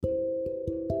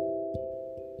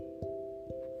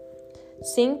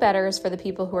Seeing better is for the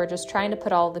people who are just trying to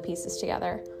put all of the pieces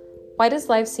together. Why does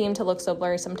life seem to look so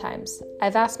blurry sometimes?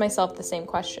 I've asked myself the same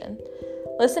question.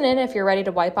 Listen in if you're ready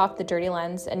to wipe off the dirty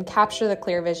lens and capture the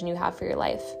clear vision you have for your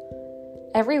life.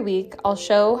 Every week, I'll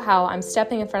show how I'm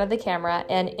stepping in front of the camera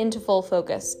and into full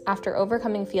focus after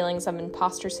overcoming feelings of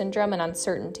imposter syndrome and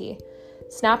uncertainty.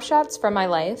 Snapshots from my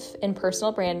life in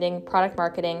personal branding, product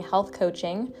marketing, health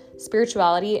coaching,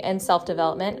 spirituality, and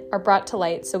self-development are brought to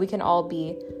light so we can all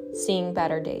be seeing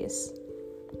better days.